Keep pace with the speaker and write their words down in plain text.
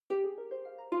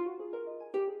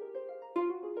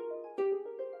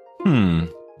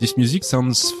This music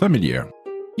sounds familiar.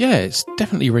 Yeah, it's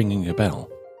definitely ringing a bell.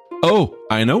 Oh,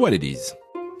 I know what it is.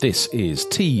 This is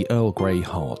Tea Earl Grey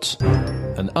Hot,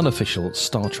 an unofficial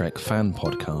Star Trek fan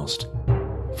podcast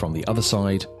from the Other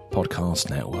Side Podcast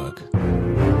Network.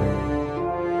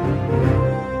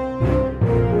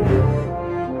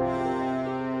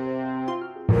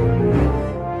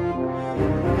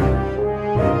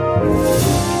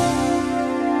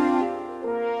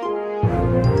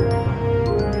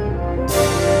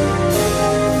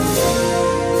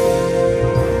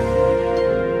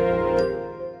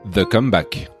 The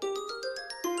Comeback.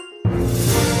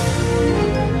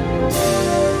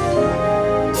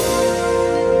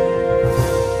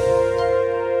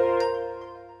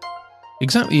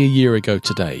 Exactly a year ago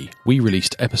today, we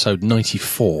released episode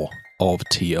 94 of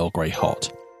Tea Earl Grey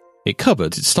Hot. It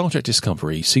covered Star Trek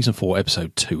Discovery Season 4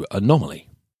 Episode 2 Anomaly.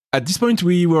 At this point,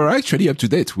 we were actually up to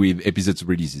date with episodes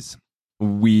releases.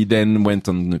 We then went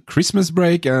on a Christmas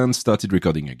break and started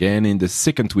recording again in the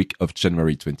second week of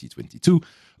January 2022,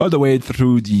 all the way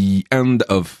through the end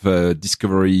of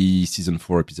Discovery Season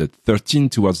 4 Episode 13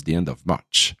 towards the end of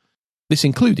March. This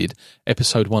included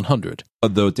Episode 100.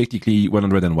 Although technically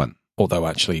 101. Although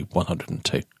actually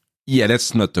 102. Yeah,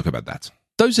 let's not talk about that.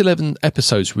 Those 11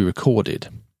 episodes we recorded,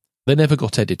 they never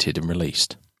got edited and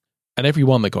released. And every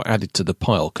one that got added to the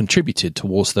pile contributed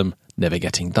towards them never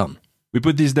getting done. We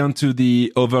put this down to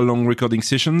the overlong recording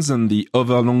sessions and the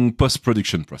overlong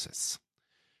post-production process.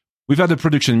 We've had a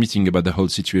production meeting about the whole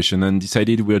situation and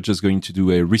decided we're just going to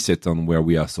do a reset on where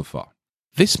we are so far.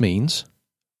 This means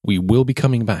we will be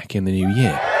coming back in the new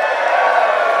year.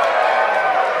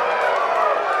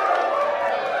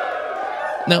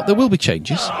 Now, there will be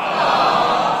changes,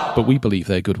 but we believe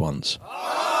they're good ones.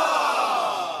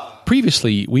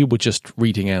 Previously, we were just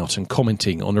reading out and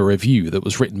commenting on a review that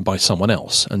was written by someone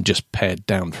else and just pared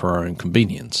down for our own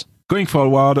convenience. Going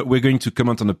forward, we're going to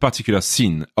comment on a particular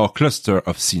scene or cluster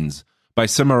of scenes by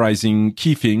summarizing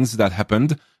key things that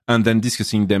happened and then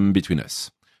discussing them between us.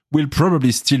 We'll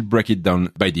probably still break it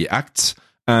down by the acts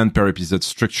and per episode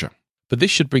structure. But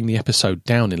this should bring the episode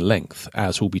down in length,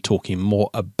 as we'll be talking more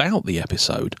about the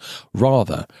episode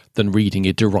rather than reading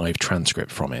a derived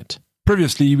transcript from it.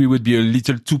 Previously, we would be a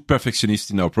little too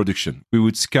perfectionist in our production. We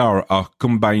would scour our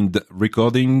combined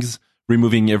recordings,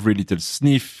 removing every little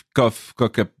sniff, cough,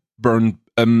 cock-up, burn,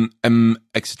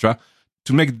 etc.,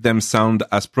 to make them sound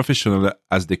as professional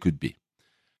as they could be.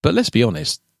 But let's be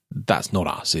honest, that's not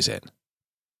us, is it?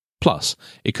 Plus,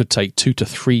 it could take 2 to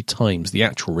 3 times the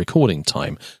actual recording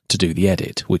time to do the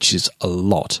edit, which is a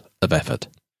lot of effort.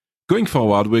 Going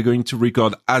forward, we're going to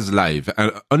record as live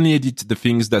and only edit the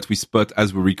things that we spot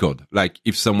as we record, like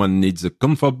if someone needs a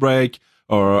comfort break,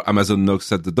 or Amazon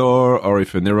knocks at the door, or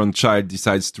if an errant child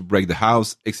decides to break the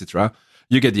house, etc.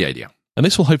 You get the idea. And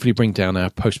this will hopefully bring down our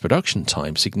post-production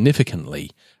time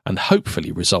significantly and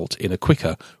hopefully result in a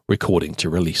quicker recording to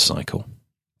release cycle.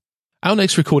 Our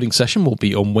next recording session will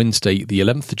be on Wednesday, the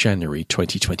 11th of January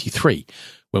 2023,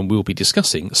 when we'll be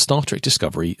discussing Star Trek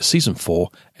Discovery Season 4,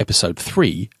 Episode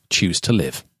 3, Choose to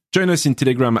Live. Join us in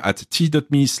Telegram at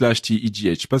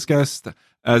t.me/TEGH podcast,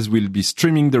 as we'll be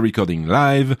streaming the recording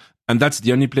live, and that's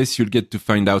the only place you'll get to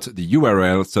find out the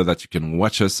URL so that you can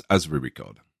watch us as we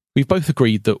record. We've both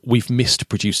agreed that we've missed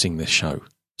producing this show,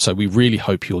 so we really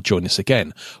hope you'll join us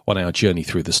again on our journey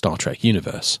through the Star Trek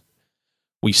universe.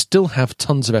 We still have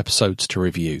tons of episodes to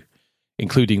review,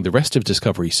 including the rest of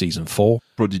Discovery Season 4,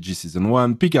 Prodigy Season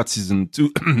 1, Picard Season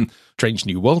 2, Strange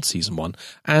New World Season 1,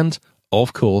 and,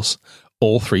 of course,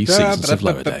 all 3 seasons of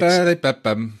Lower Decks,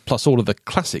 plus all of the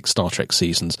classic Star Trek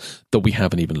seasons that we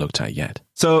haven't even looked at yet.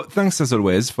 So thanks as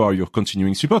always for your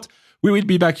continuing support. We will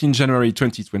be back in January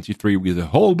 2023 with a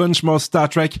whole bunch more Star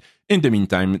Trek. In the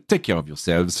meantime, take care of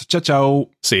yourselves. Ciao, ciao.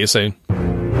 See you soon.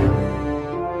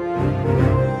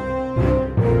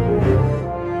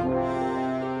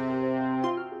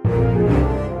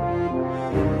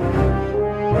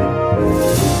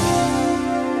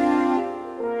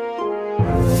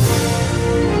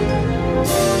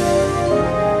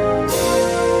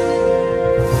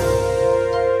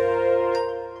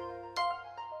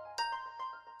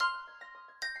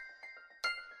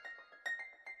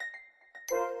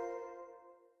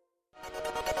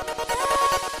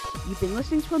 You've been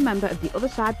listening to a member of the Other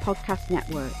Side Podcast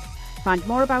Network. Find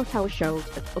more about our shows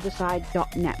at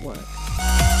otherside.network.